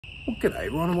Well, g'day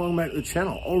everyone and welcome back to the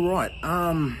channel. Alright,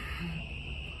 I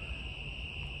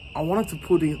wanted to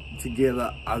put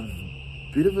together a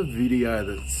bit of a video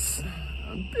that's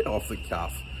a bit off the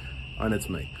cuff, and it's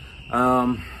me.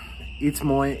 It's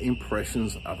my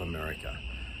impressions of America.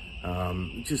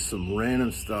 Just some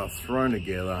random stuff thrown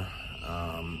together.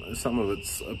 Some of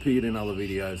it's appeared in other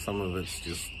videos, some of it's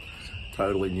just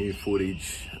totally new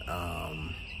footage.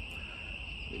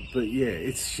 But yeah,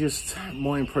 it's just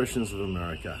my impressions of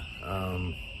America.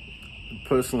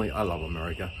 Personally, I love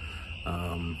America.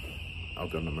 I've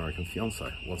got an American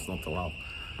fiance, what's not to love?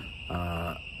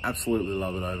 Absolutely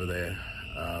love it over there.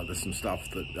 There's some stuff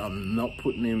that I'm not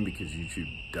putting in because YouTube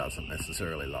doesn't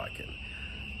necessarily like it.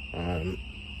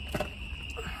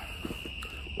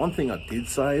 One thing I did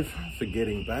save for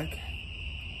getting back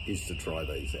is to try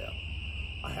these out.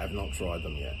 I have not tried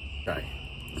them yet. Okay,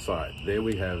 so there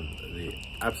we have the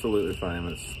absolutely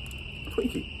famous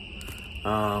Twinkie.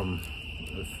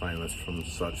 Famous from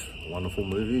such wonderful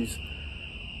movies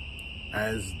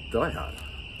as Die Hard.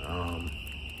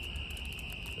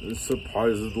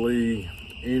 Supposedly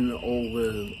in all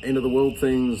the end of the world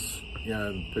things, you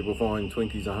know, people find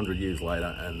Twinkies 100 years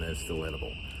later and they're still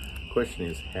edible. Question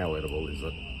is, how edible is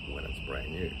it when it's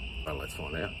brand new? Well, let's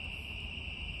find out.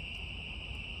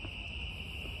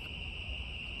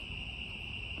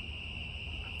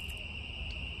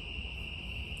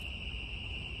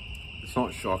 It's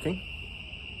not shocking.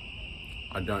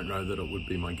 I don't know that it would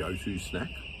be my go-to snack.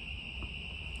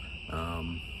 Yeah,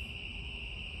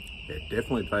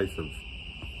 definitely tastes of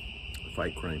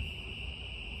fake cream.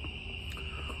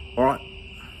 All right,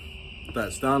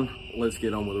 that's done. Let's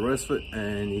get on with the rest of it,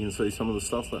 and you can see some of the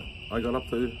stuff that I got up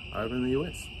to over in the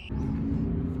US.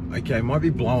 Okay, might be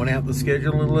blowing out the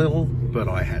schedule a little, but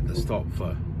I had to stop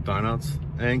for donuts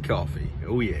and coffee.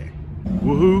 Oh yeah.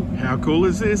 Woohoo, how cool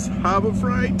is this? Harbor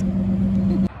Freight.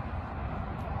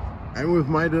 And we've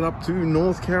made it up to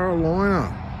North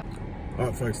Carolina. All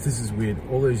right, folks, this is weird.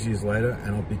 All these years later,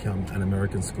 and I've become an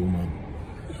American school mum.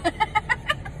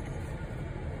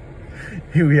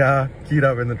 Here we are, queued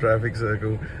up in the traffic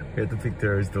circle. We had to pick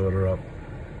Terrie's daughter up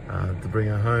to bring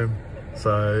her home.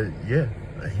 So yeah,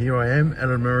 here I am at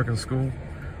an American school,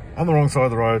 on the wrong side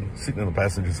of the road, sitting on the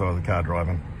passenger side of the car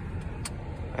driving,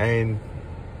 and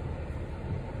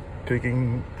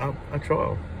picking up a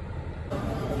child.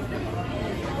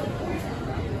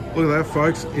 Look at that,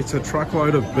 folks. It's a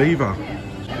truckload of beaver.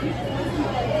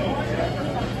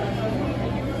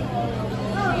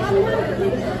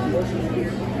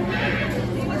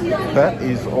 That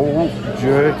is all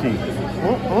jerky.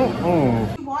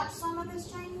 You watch some of this,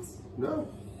 James? No.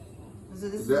 So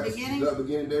this is the beginning? Is that the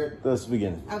beginning there? That's the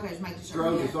beginning. Okay, just making sure.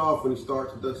 Throws us off when he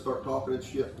does start talking and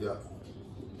shit. Yeah.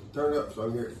 Turn it up so I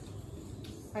can hear it.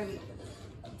 Baby,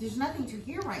 there's nothing to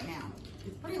hear right now.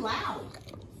 It's pretty loud.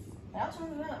 I'll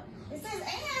turn it up. It says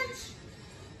Ange.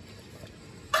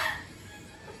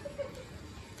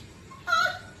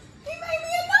 He made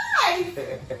me a knife.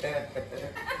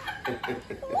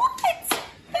 What?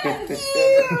 Thank you.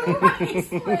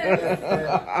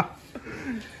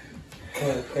 Aww. I'm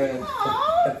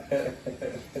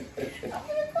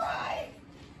gonna cry.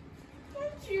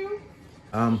 Thank you.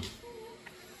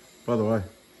 By the way.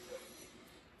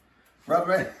 Right,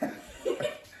 man.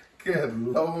 Good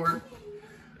Lord.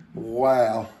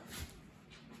 Wow.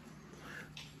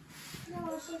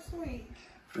 No, it's so sweet.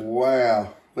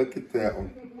 Wow. Look at that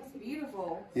one. That's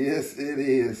beautiful. Yes, it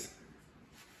is.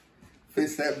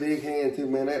 Fits that big hand too,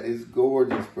 man. That is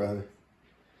gorgeous, brother.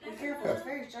 Be careful, it's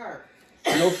very sharp.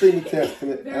 You don't see me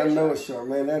testing it. I know it's sharp,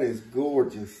 man. That is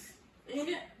gorgeous.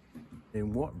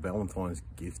 And what Valentine's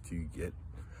gift do you get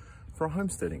for a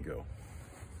homesteading girl?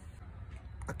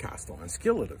 A cast iron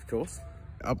skillet, of course.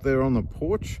 Up there on the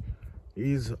porch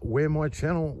is where my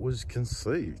channel was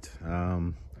conceived.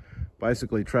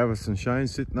 Basically Travis and Shane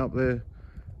sitting up there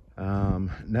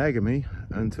nagging me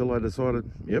until I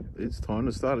decided, yep, it's time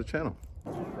to start a channel.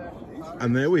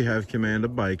 And there we have Commander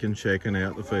Bacon checking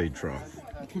out the feed trough.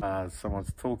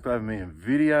 Someone's talked over me in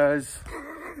videos.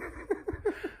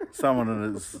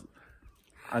 Someone has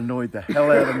annoyed the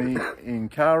hell out of me in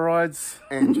car rides.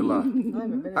 Angela,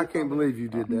 I can't believe you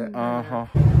did that.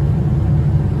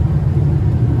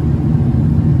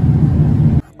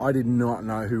 I did not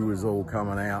know who was all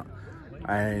coming out,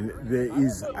 and there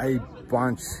is a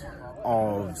bunch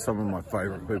of some of my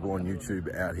favorite people on YouTube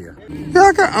out here.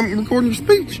 Yeah, I'm recording your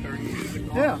speech.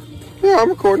 Yeah. Yeah, I'm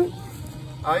recording.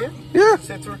 Are you? Yeah.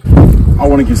 I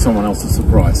want to give someone else a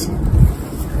surprise.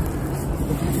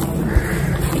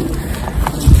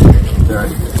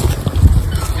 Terrie.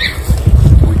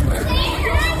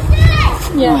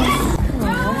 Yeah.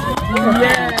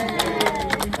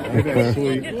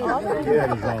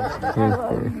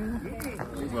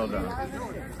 Well done.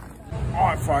 All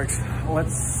right, folks,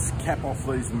 let's cap off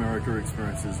these America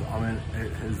experiences. I mean,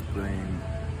 it has been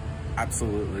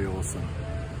absolutely awesome.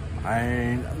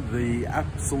 And the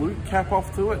absolute cap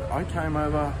off to it, I came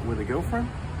over with a girlfriend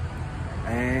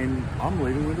and I'm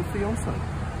leaving with a fiance.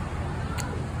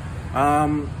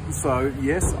 So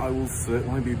yes, I will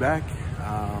certainly be back.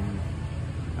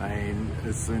 And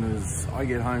as soon as I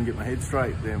get home, get my head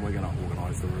straight, then we're gonna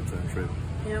organize the return trip.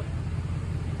 Yep.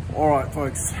 All right,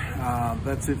 folks,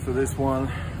 that's it for this one.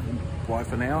 Bye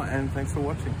for now, and thanks for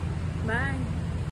watching. Bye.